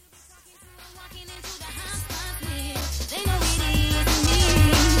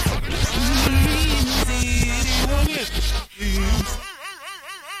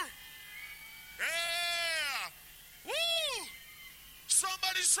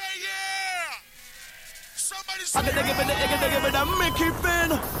I gotta give it a Micky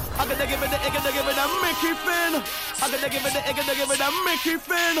fin. I gotta give it a Micky fin. I gotta give it a Micky fin. I gotta give it a Micky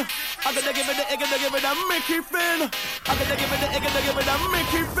fin. I gotta give it a Micky fin. I gotta give it a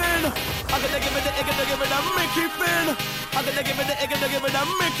Micky fin. I gotta give it a Micky fin. I gotta give it a Micky fin. I gotta give it a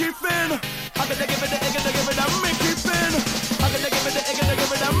Micky fin. I gotta give it a Micky fin. I gotta give it a Micky fin. I gotta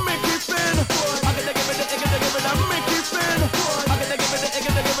give it a Micky fin. I gotta give it a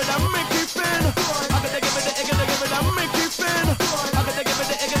Micky fin. I gotta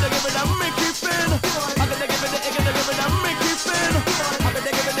give it a Micky fin. I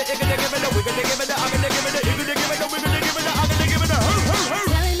gotta give it a we gotta give it a I gotta give it a we gotta give it a we gotta give it a I gotta give it a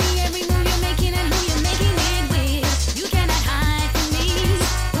telling me every move you're making and who you're making it with. You cannot hide from me.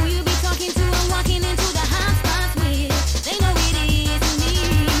 Who you be talking to and walking into the hot spots with. They know it is me.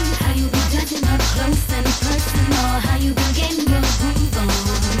 How you be touching up close and personal. How you been getting your groove on.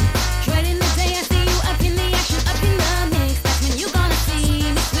 Dreading the day I see you up in the action, up in the mix. That's when you gonna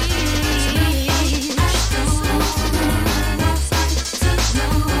see me sweet.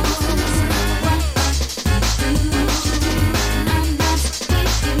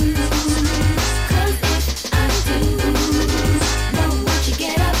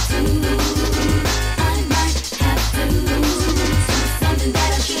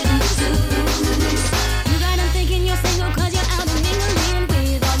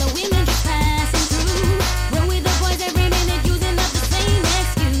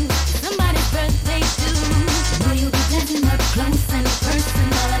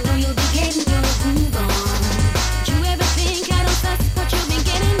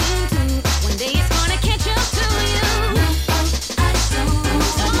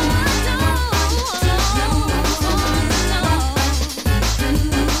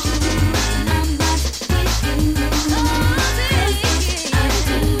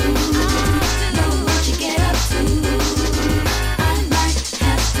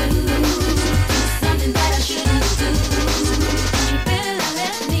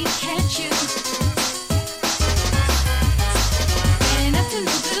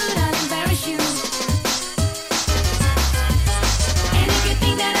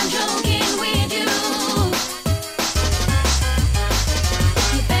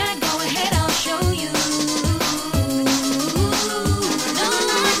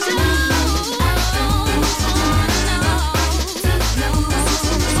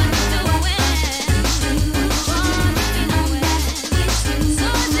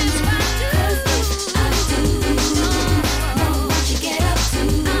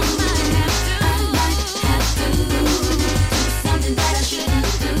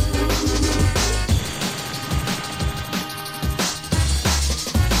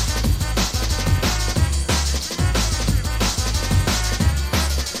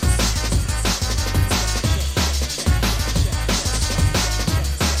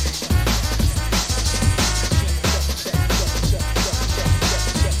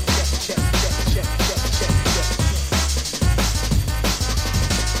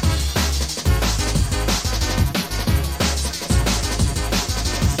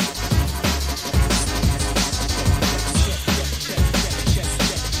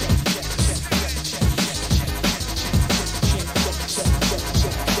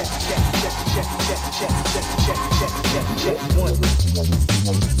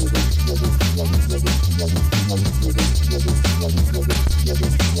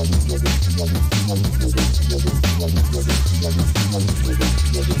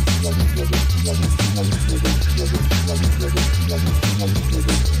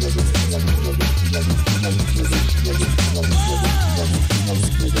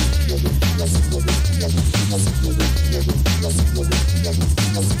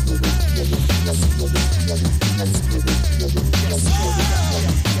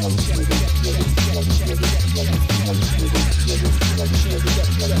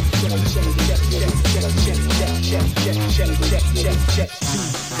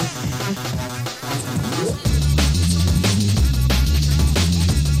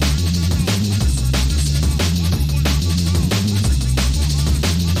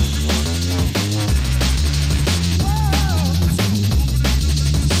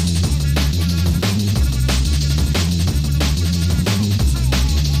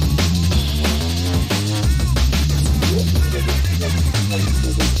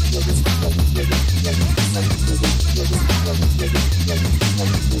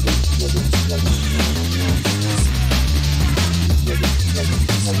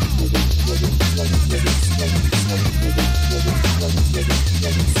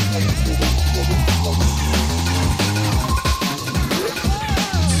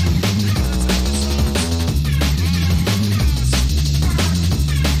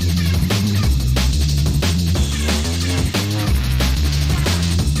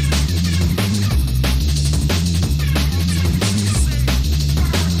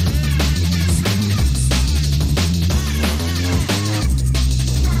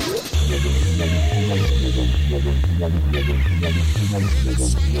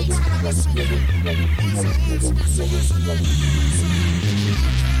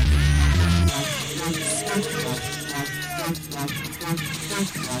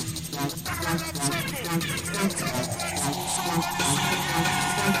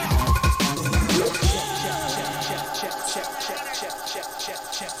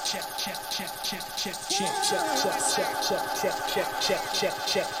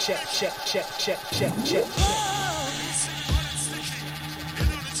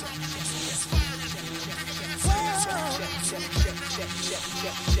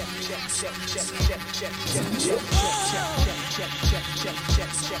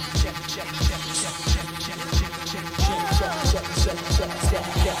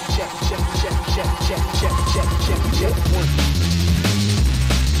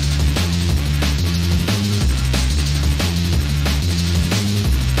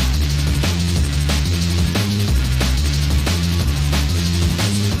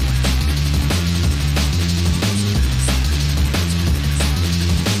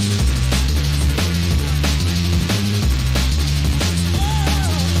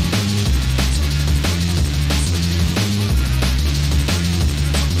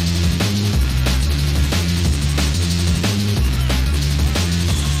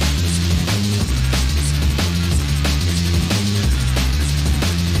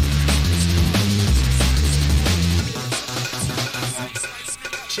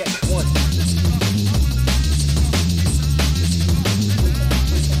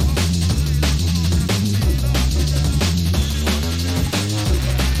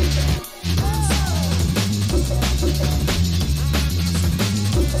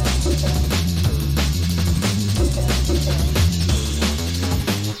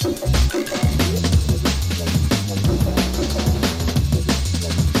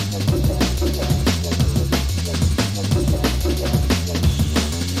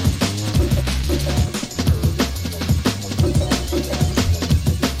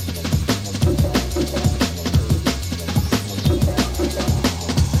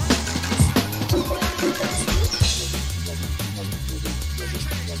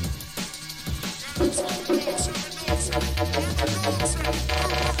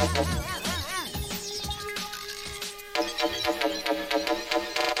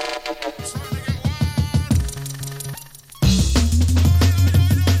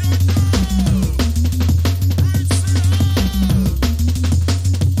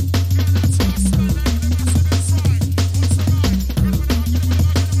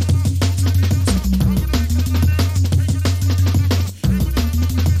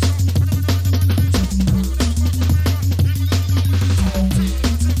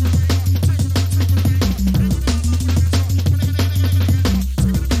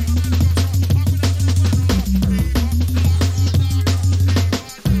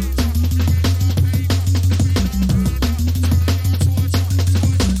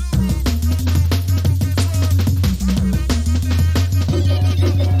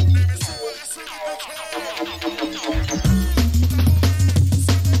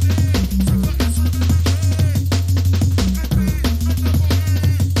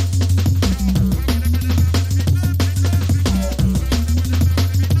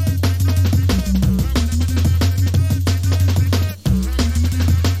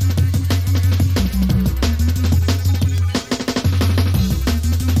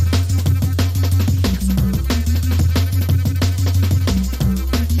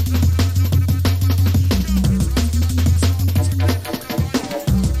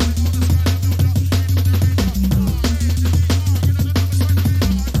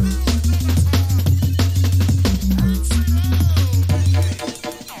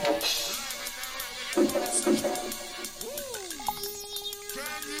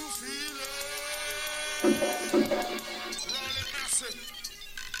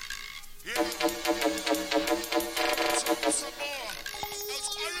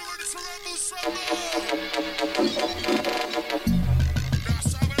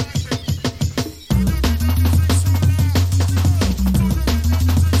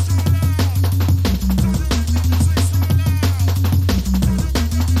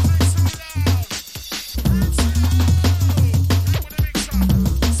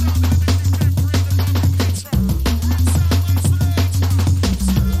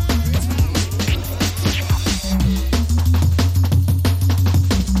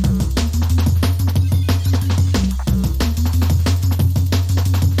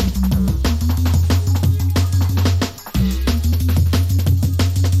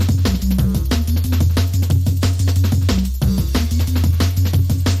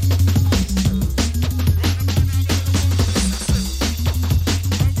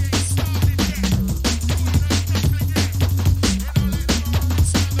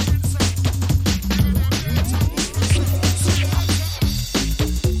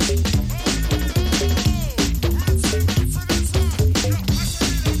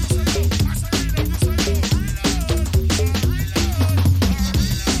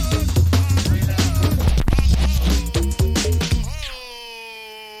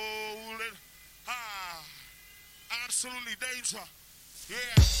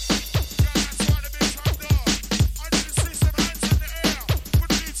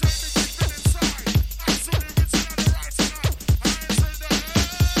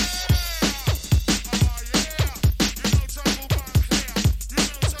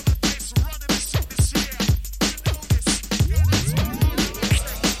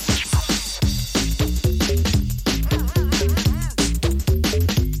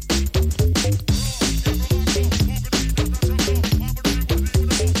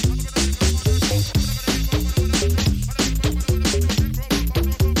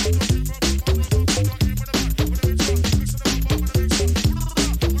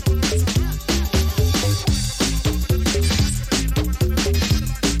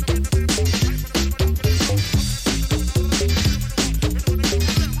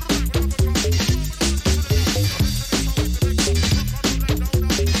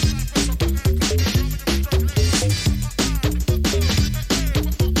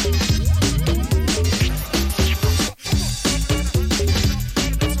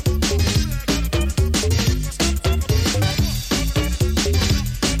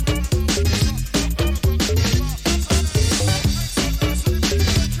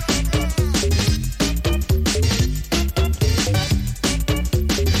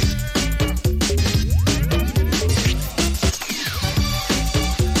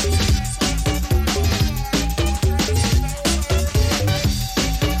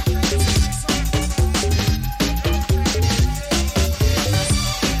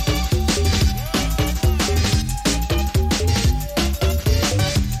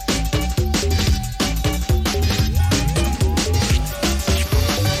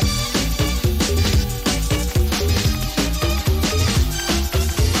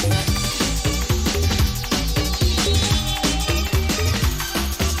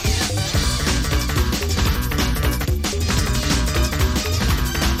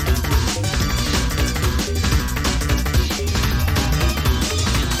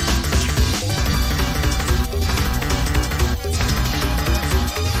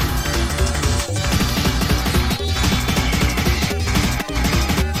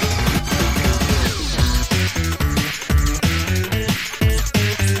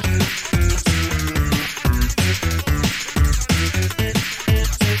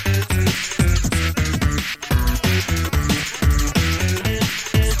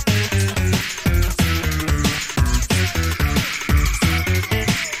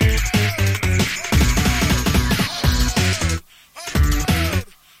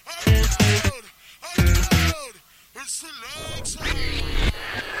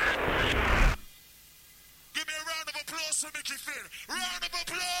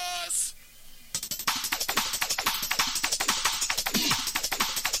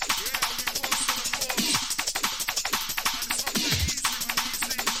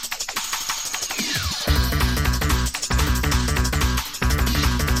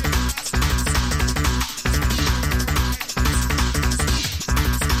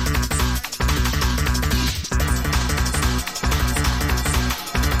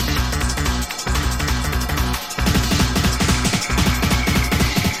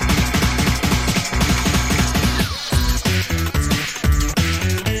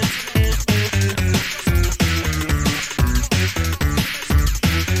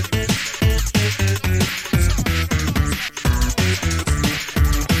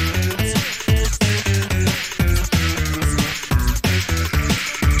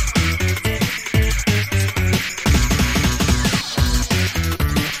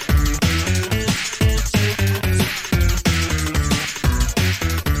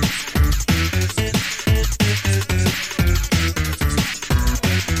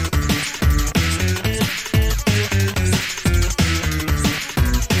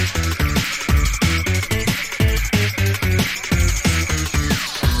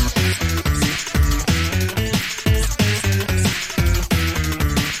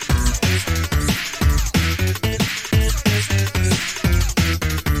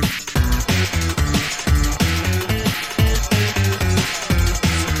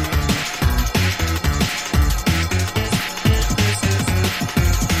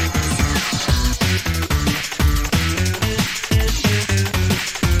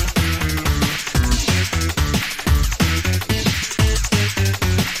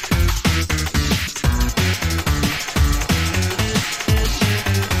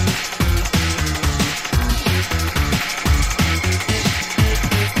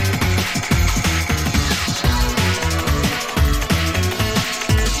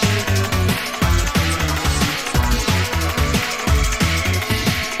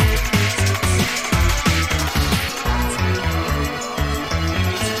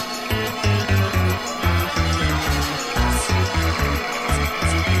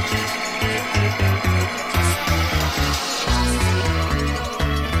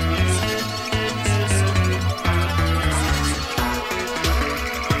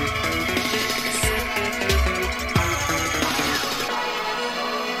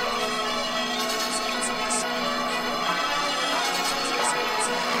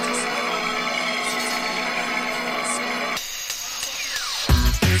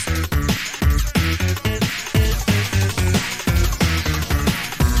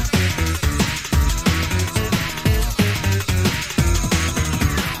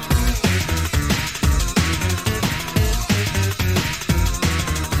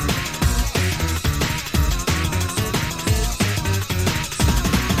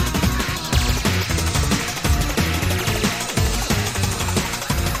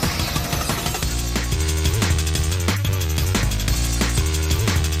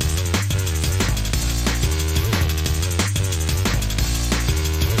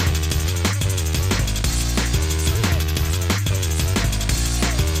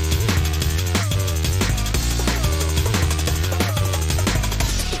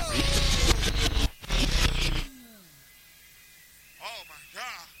 Yeah.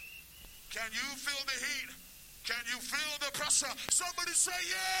 Can you feel the heat? Can you feel the pressure? Somebody say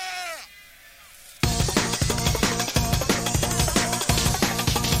yeah!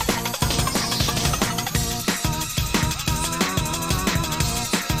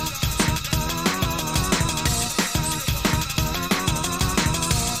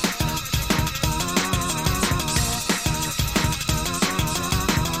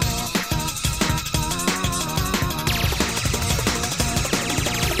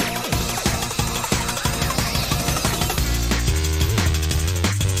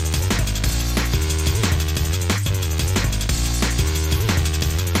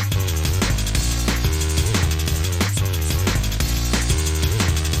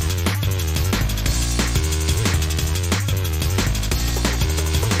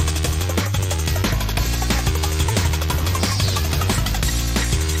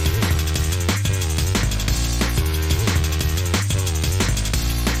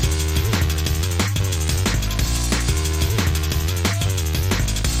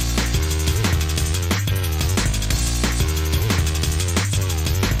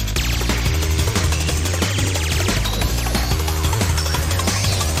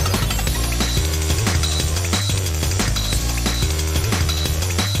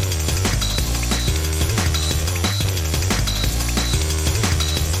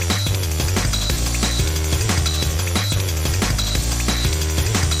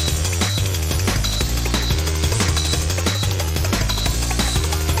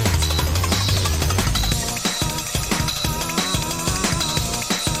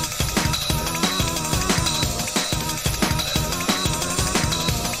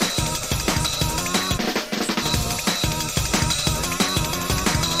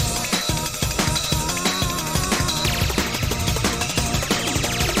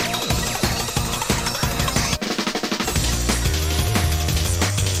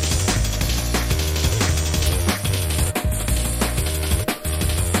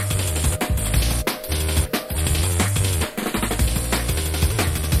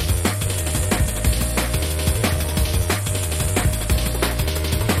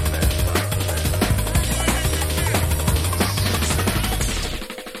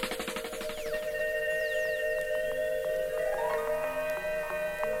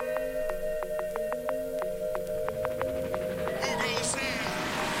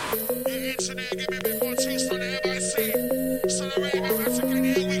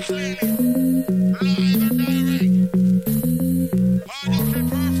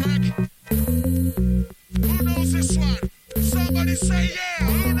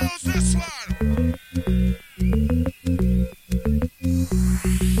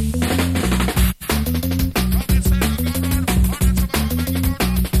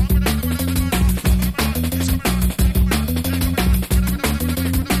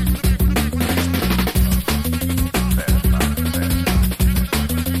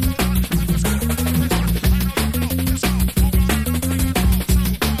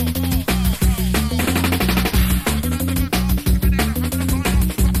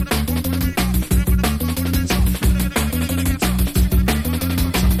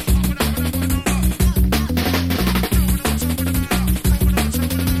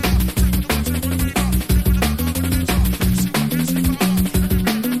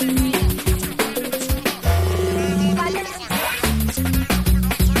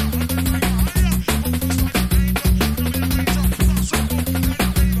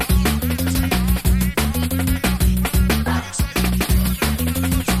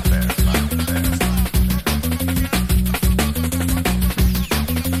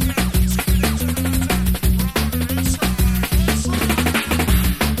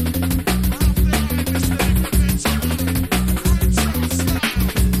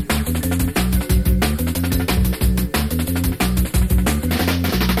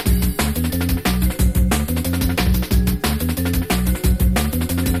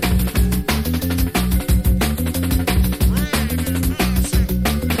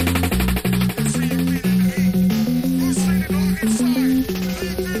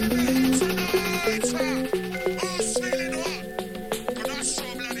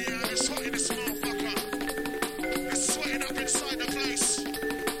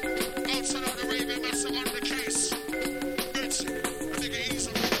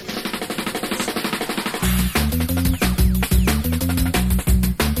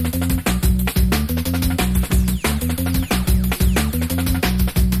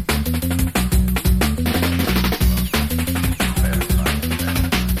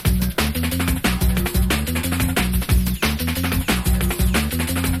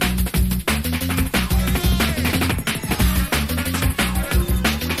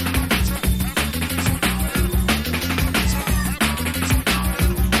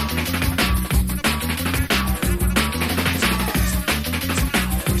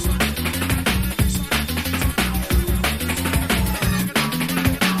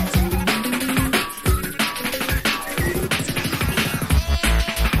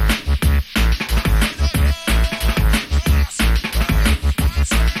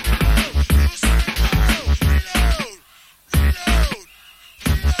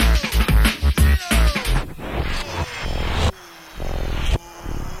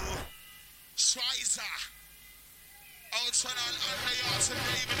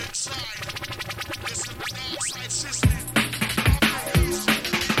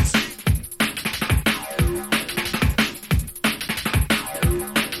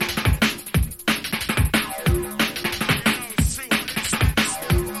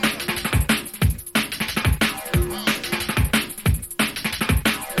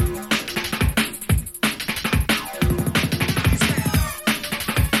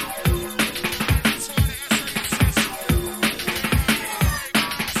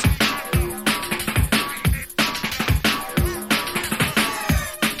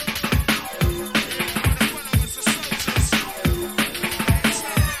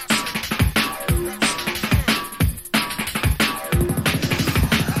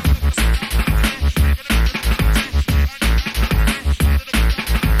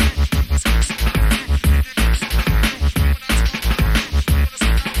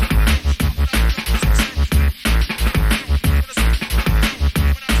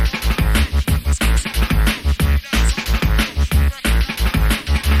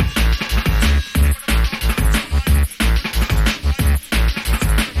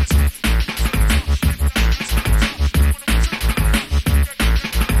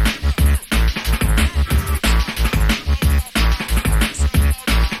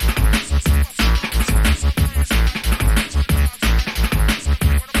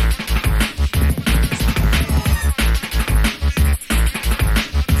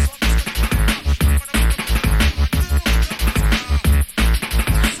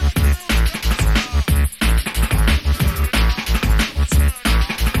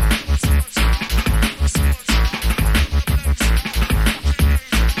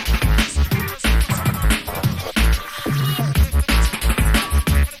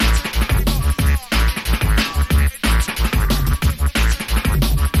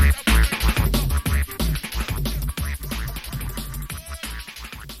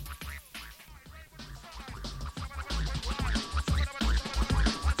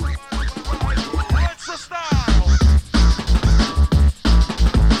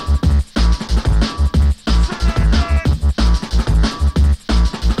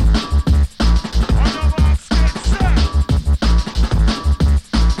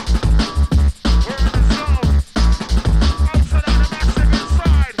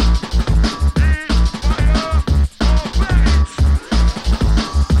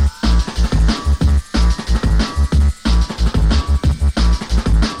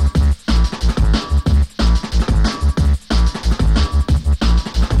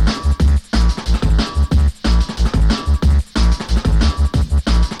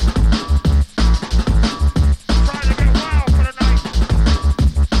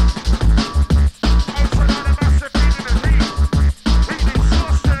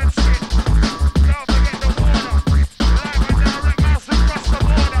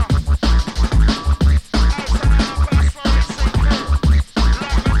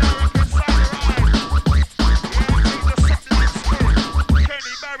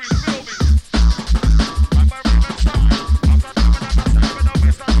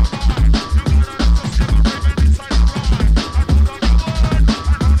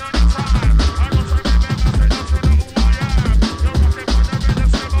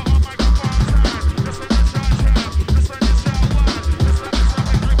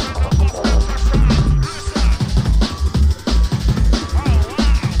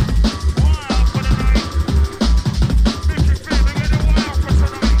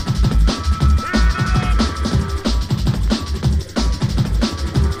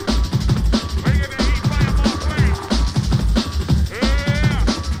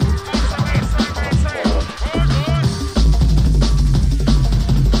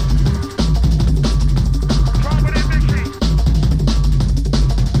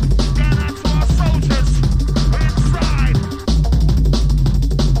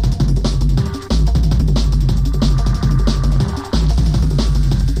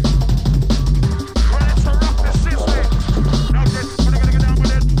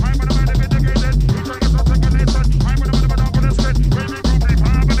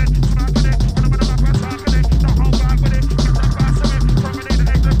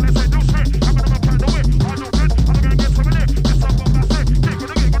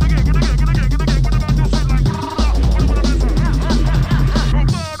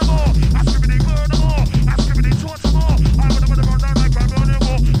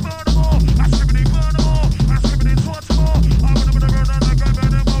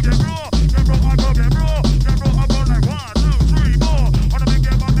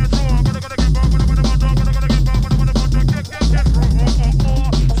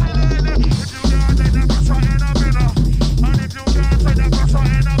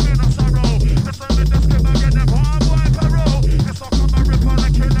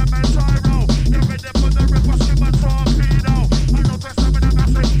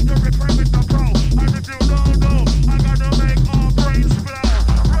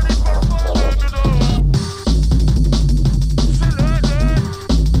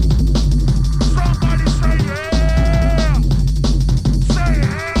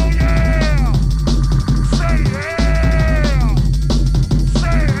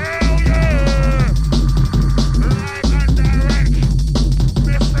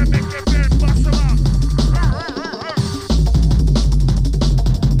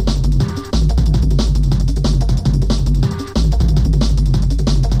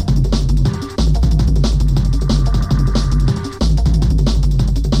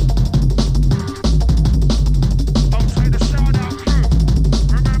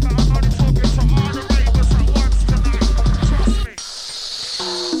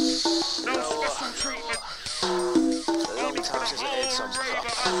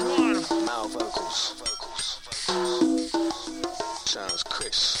 some male vocals. Sounds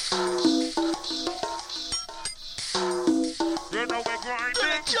Chris. You know we're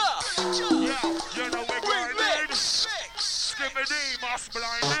grinding. Yeah, you know we're grinding. Skibadee, must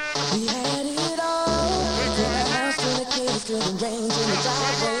blinding. We had it all. The house to the kids, to the range in the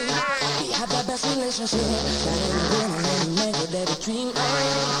driveway. We had the best relationship that any woman, any man could ever dream of.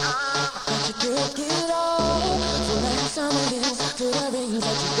 But you took it all. From the summer hills to the rings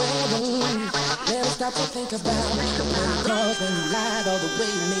that you're wearing. Never stop to think about the little girls when you lied, all the way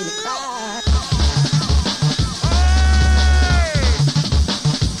you made me cry.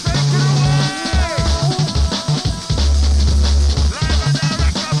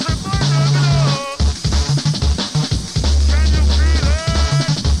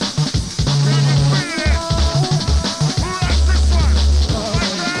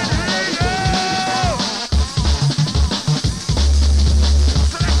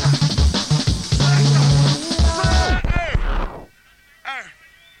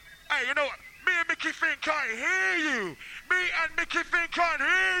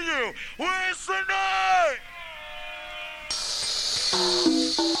 Where's the night?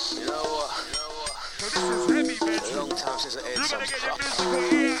 You know what? So this is heavy, bitch. A long time since I heard You're some gonna get your proper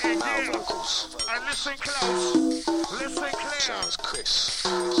musical ear and male ear. vocals. And listen close. Listen clear. Sounds Chris.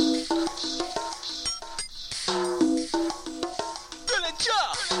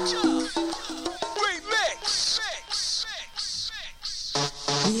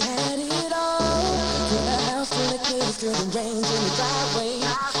 We had it all. From the house to the kids, to the range in the driveway.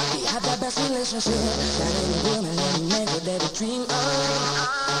 We had the best relationship that any woman, any man could ever dream of.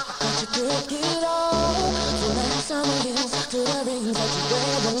 But you took it all. From the summer hills to the rings that you're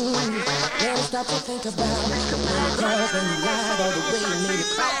wearing. Never stop to think about the little girls when you lied, all the way you made me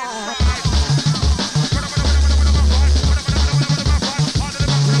cry.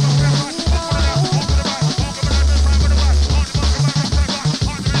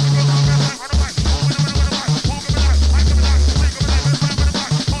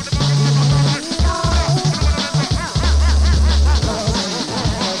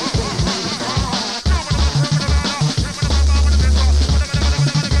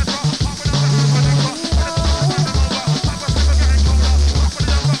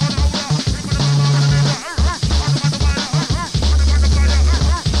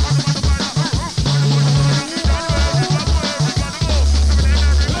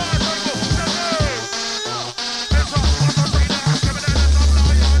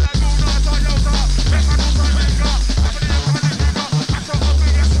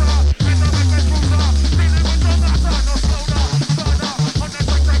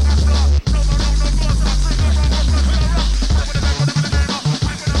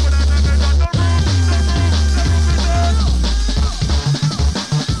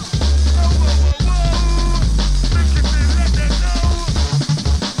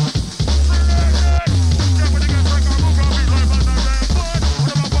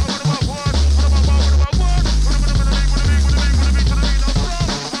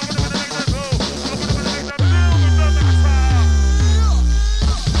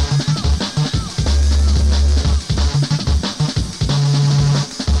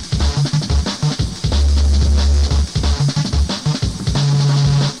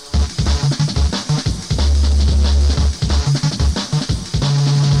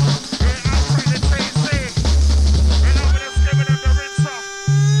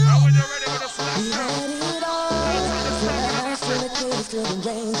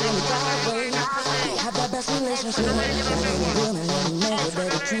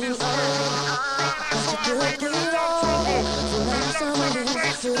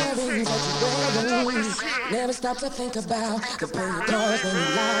 Never stop to think about the pretty girls when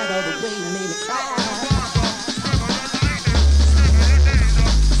you lied, all the way you made me cry.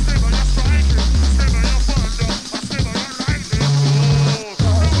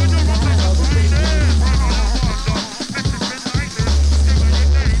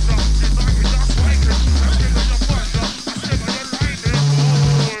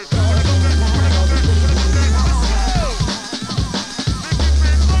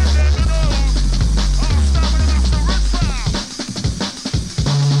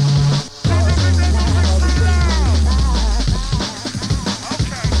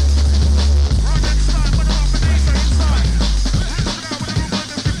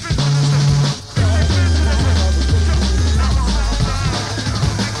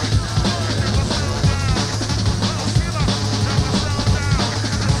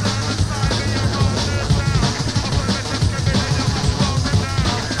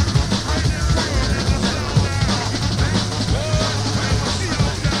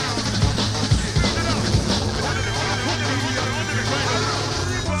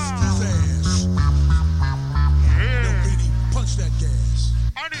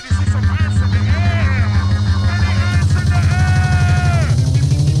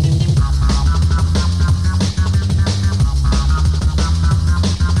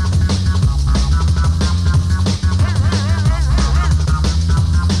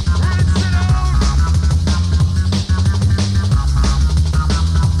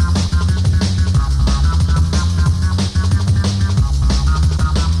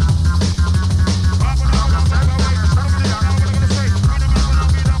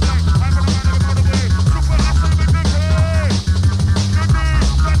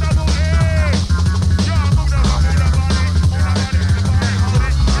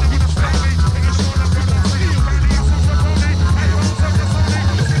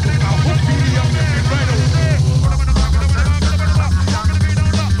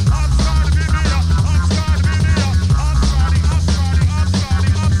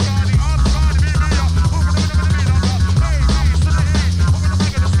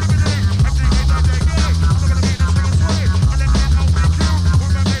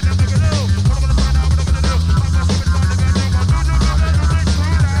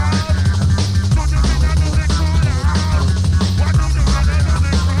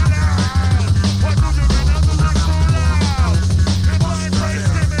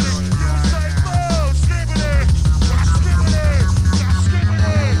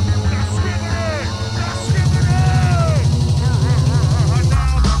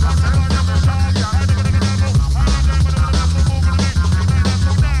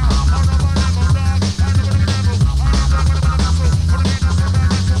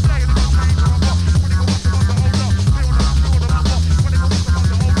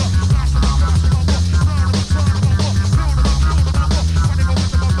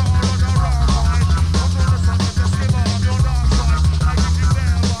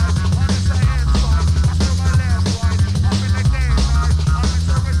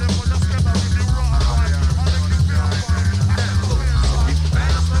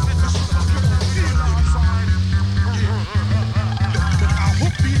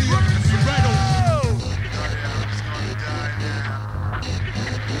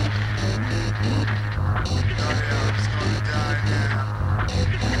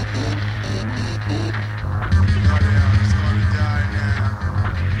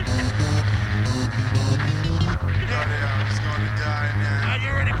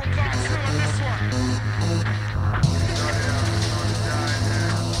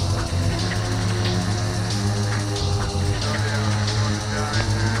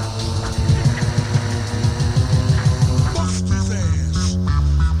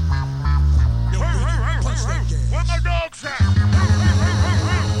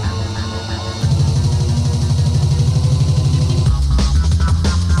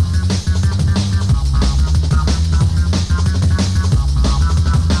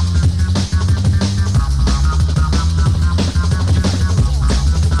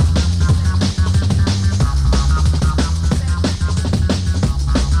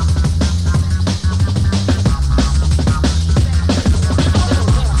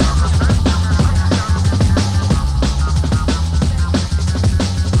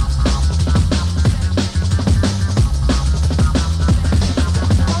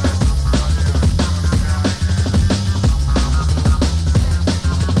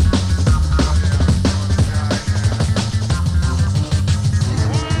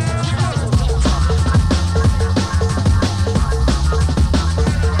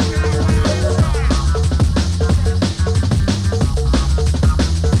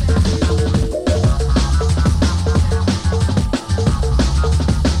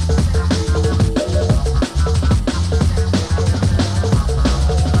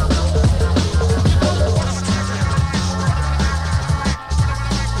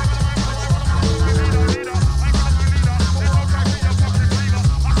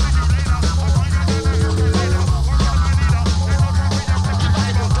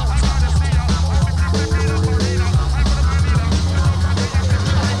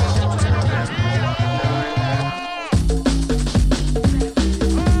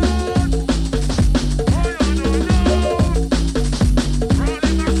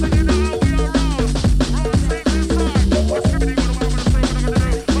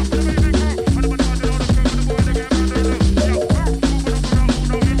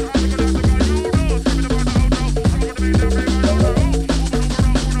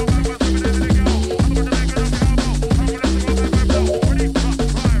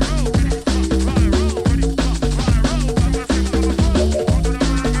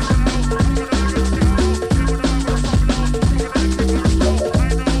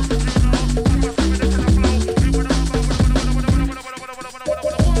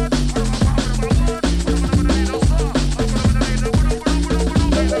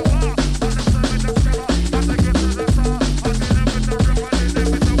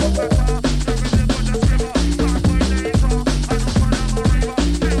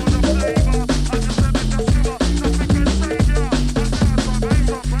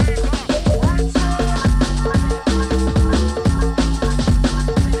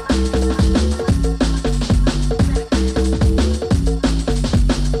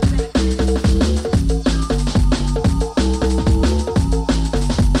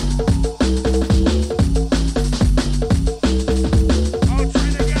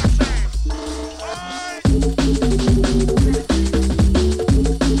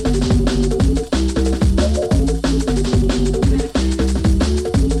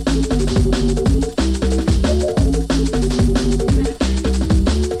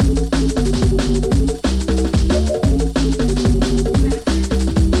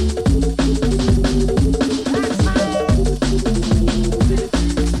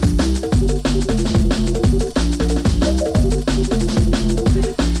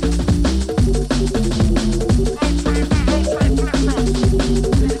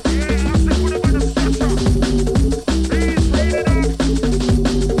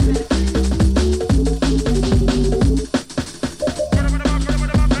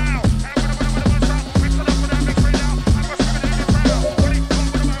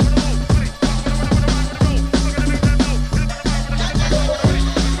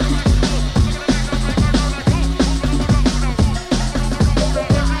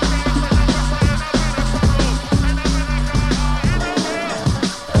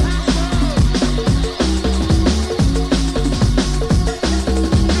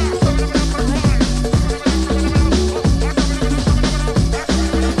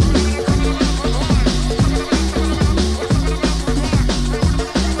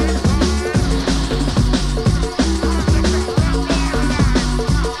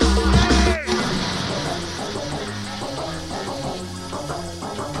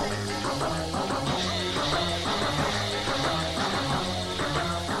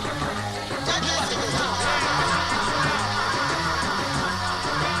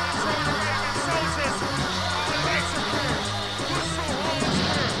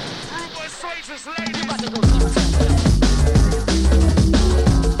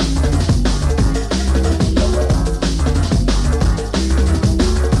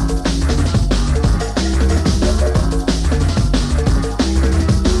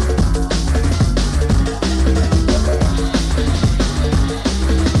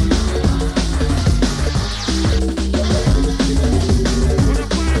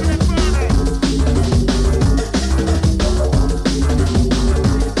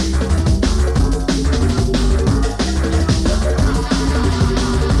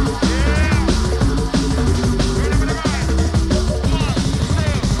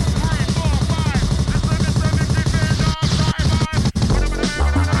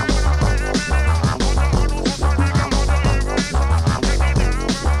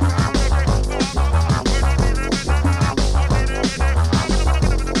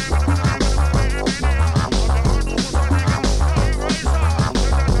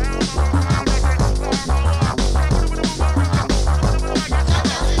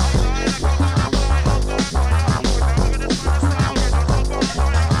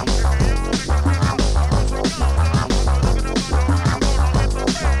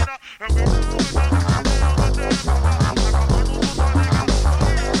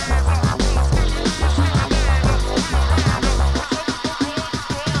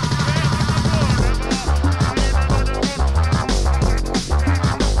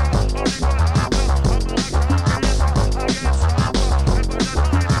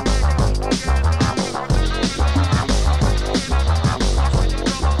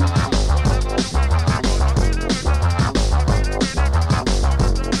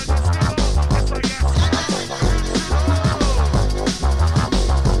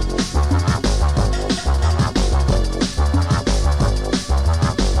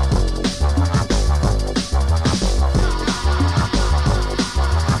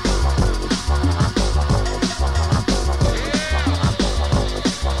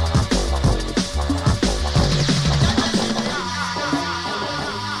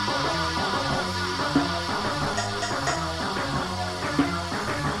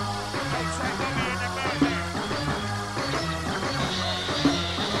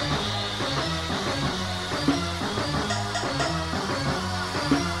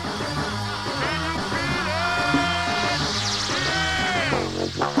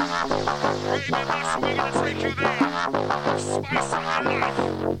 take you there. Spice up your life.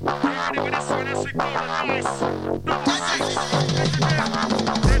 Ready with this one as we go to nice.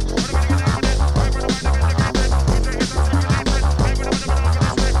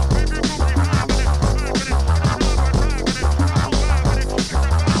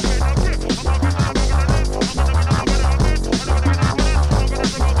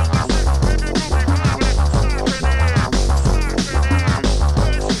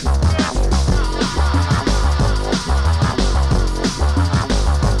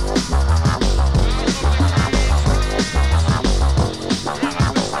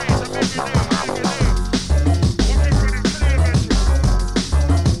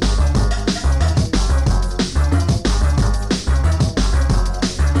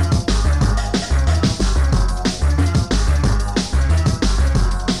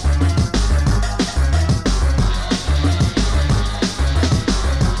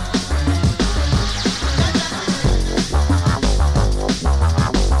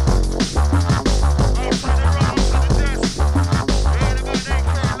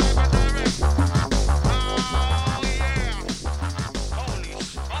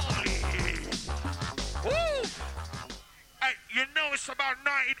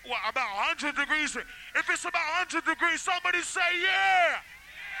 If it's about 100 degrees, somebody say yeah.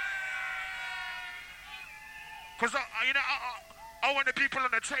 Because, I want the people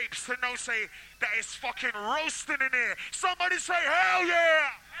on the tapes to know, say, that it's fucking roasting in here. Somebody say hell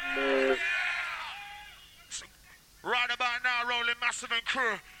yeah. So, right about now, Rolling Massive and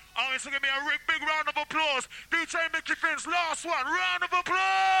crew. I want you to give me a big round of applause. DJ Micky Finn's last one. Round of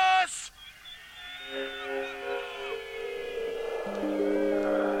applause.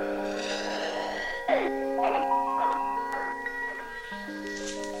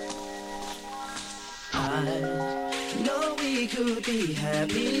 I know we could be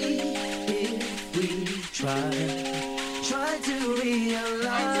happy if we try to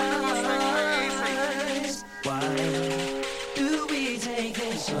realize. Why do we take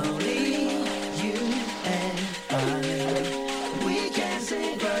this slowly? You and I, we can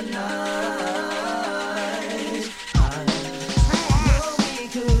synchronize.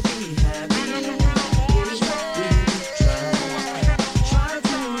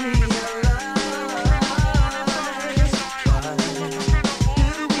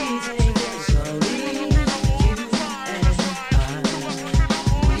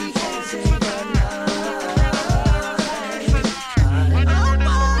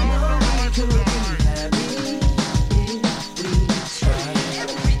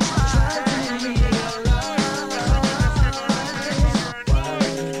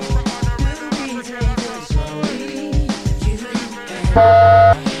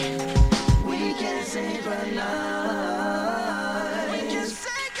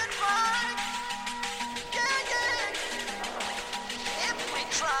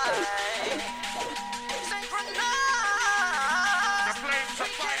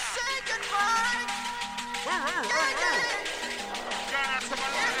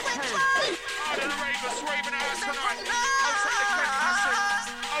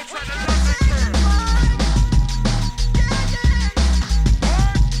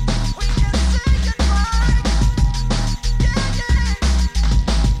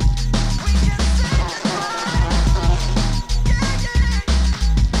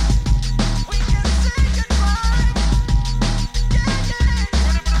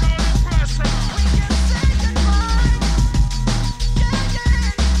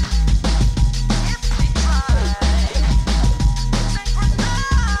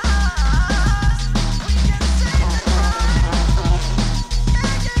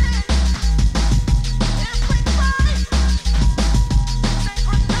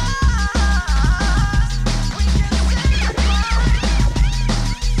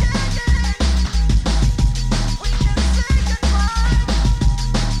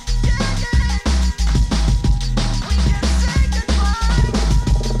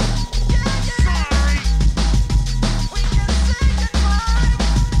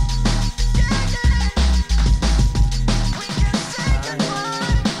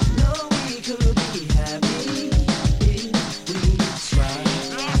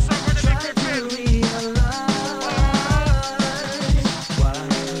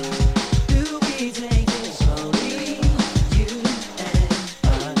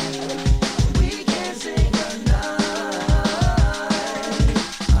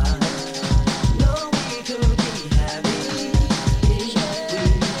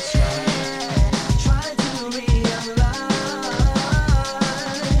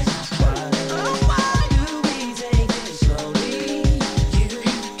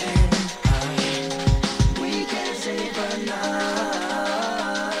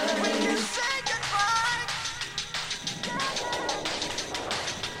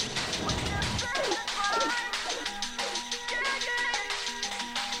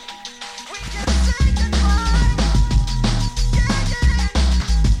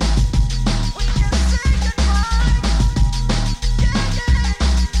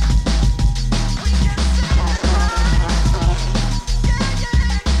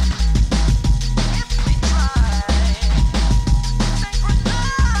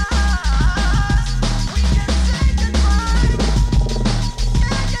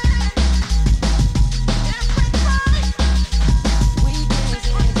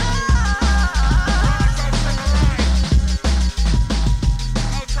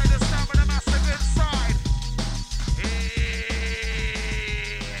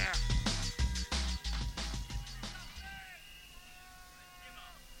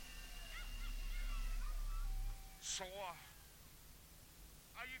 So what?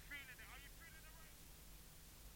 Are you feeling it? Are